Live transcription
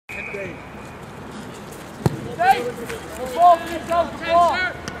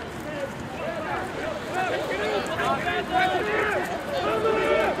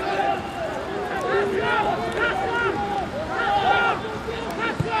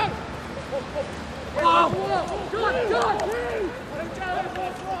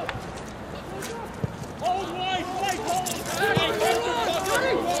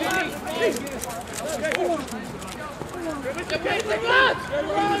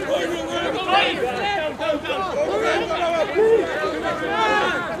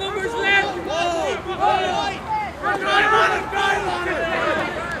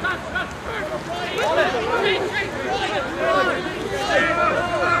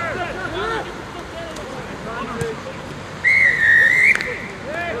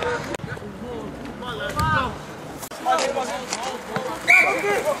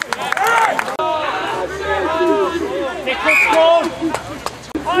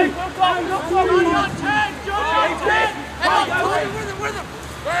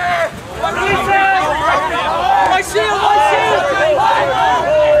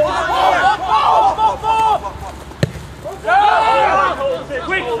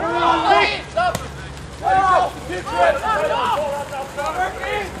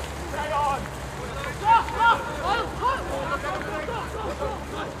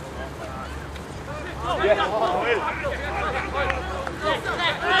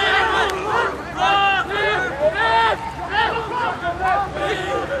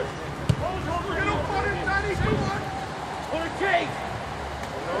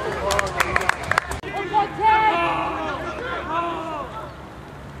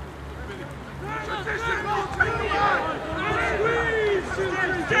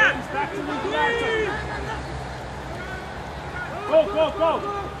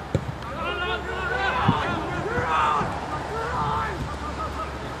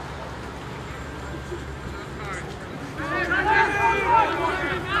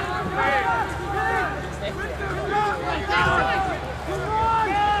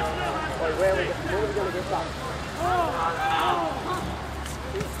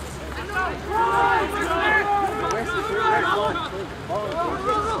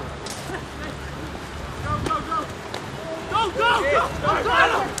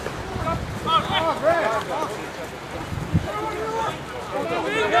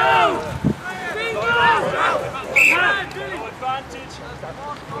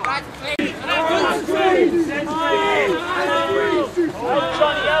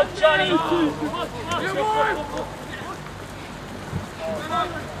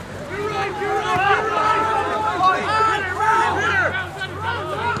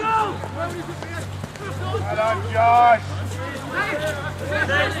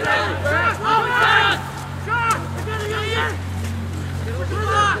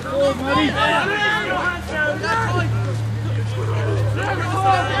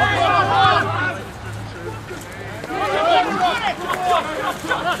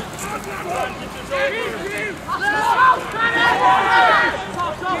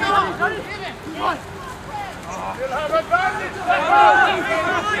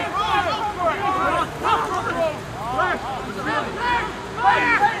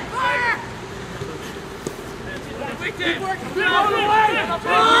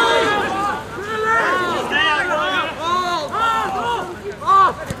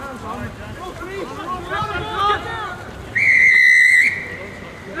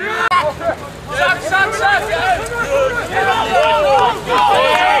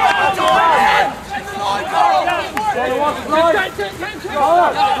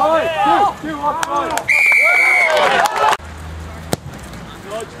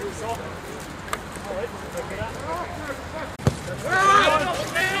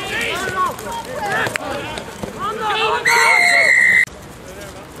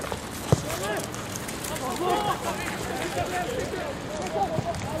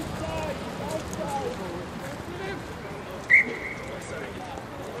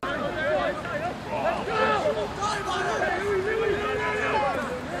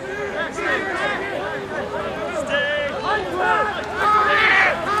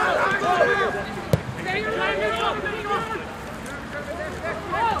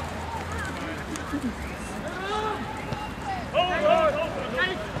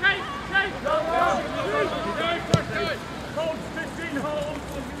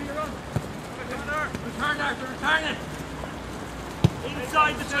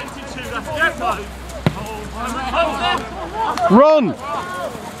Run!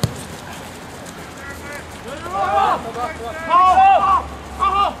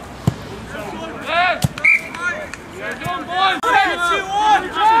 Come on, boys! 3, 2, 1!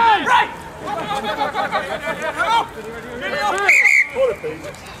 Right!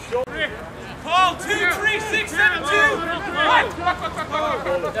 Paul, 2, 3, 6, 7, 2. Right.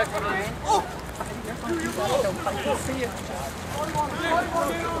 Oh.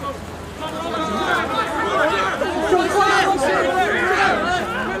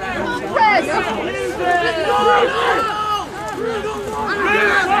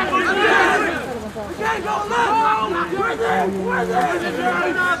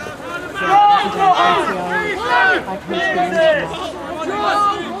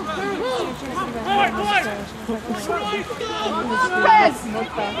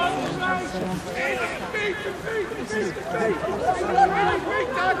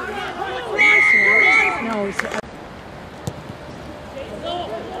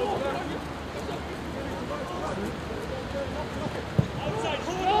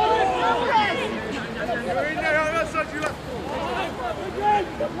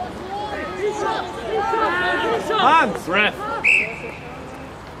 Hands, ref.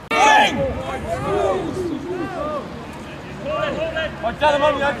 Down him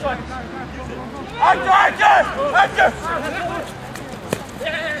on the outside. Actor! Let's go!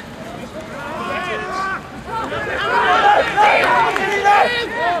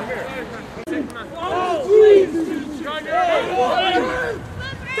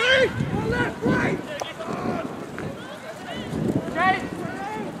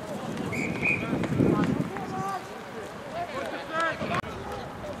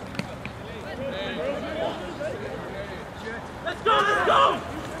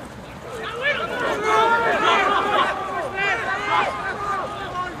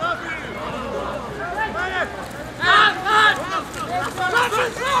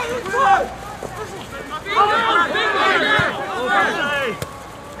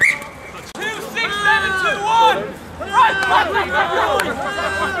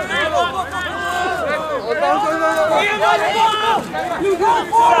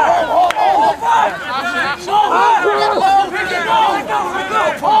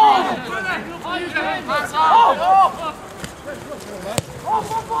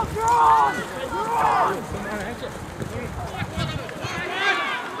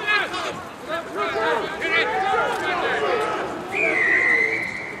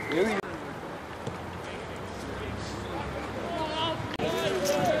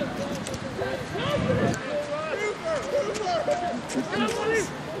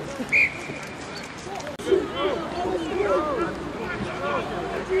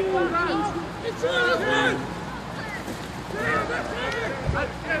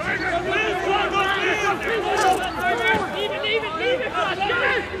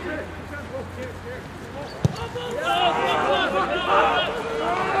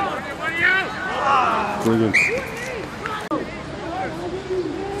 Brilliant.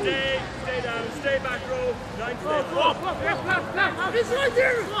 Stay down, stay back row. 9 steps. It's right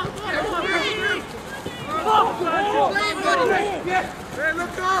there. Hey,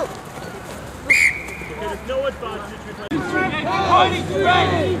 look go. There's no advantage.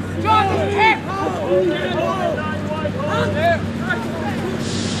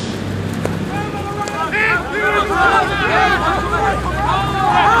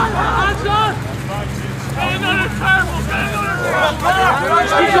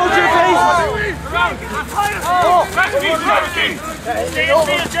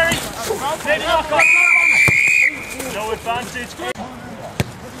 No advantage.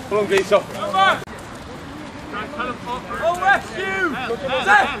 Come on, Geeso. Oh, rescue!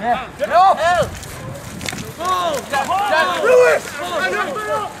 Get off!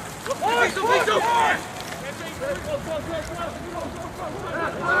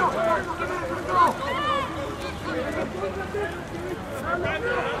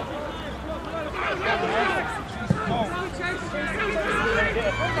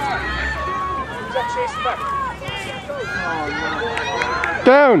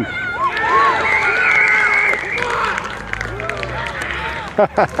 Down!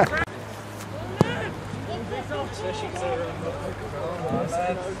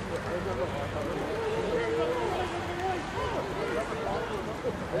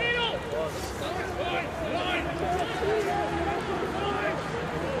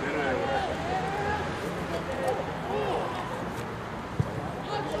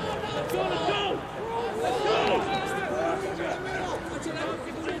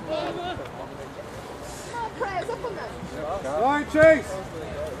 Alright, Chase!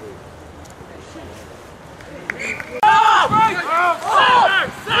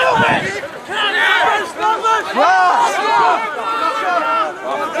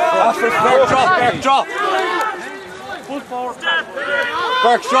 Back drop! Full forward.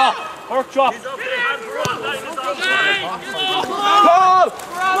 Back drop! Work drop. He's up there.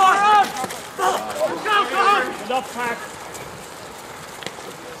 Good up, Pack.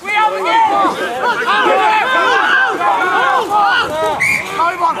 We have it!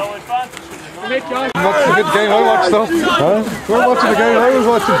 No advantage. Watching the game I watched though. Huh? We're watching the game I was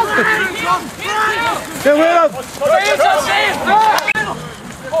watching. Get with him!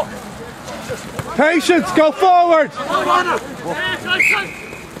 Patience, go forward!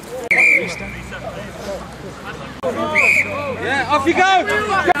 Yeah, off you go!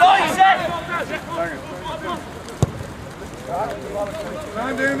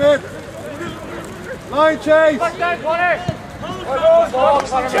 Stand in it! Line chase! We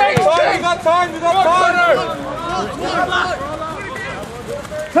got time, we got time!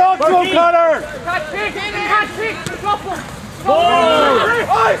 Talk to him, Connor!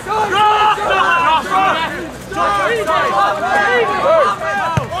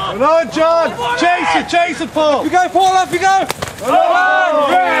 Come on, John! Chase it, Paul! Off you go, Paul, off you go!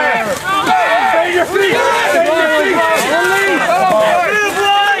 Stay your feet! Stay your feet!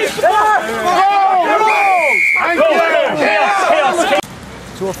 Chaos.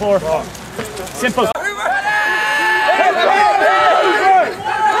 2 or 4. Simple.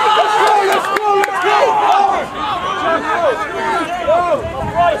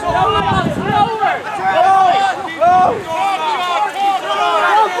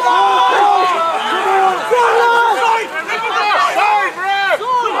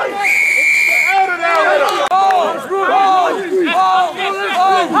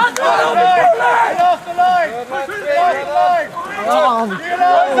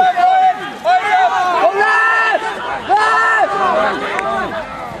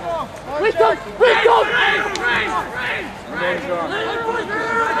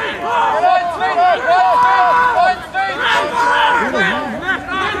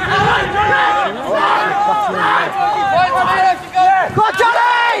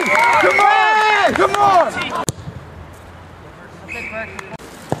 Come on!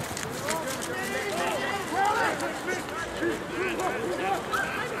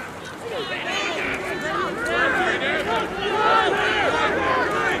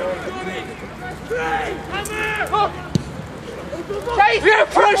 Yeah,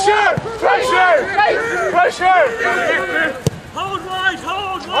 pressure! Hold wide,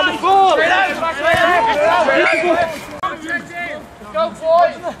 hold wide. On the floor! Go,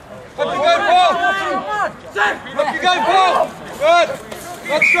 boys! Up you go, Paul! Up you go, Paul! Good!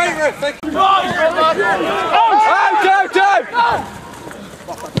 Not straight, Rick. Thank you.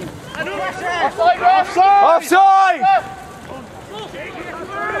 Offside!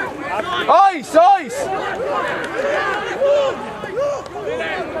 Ice!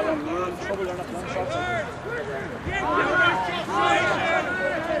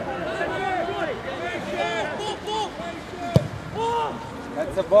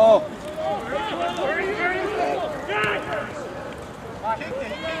 That's the ball.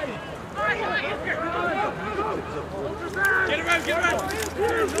 Get around.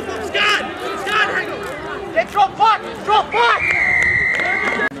 Scott! Drop back!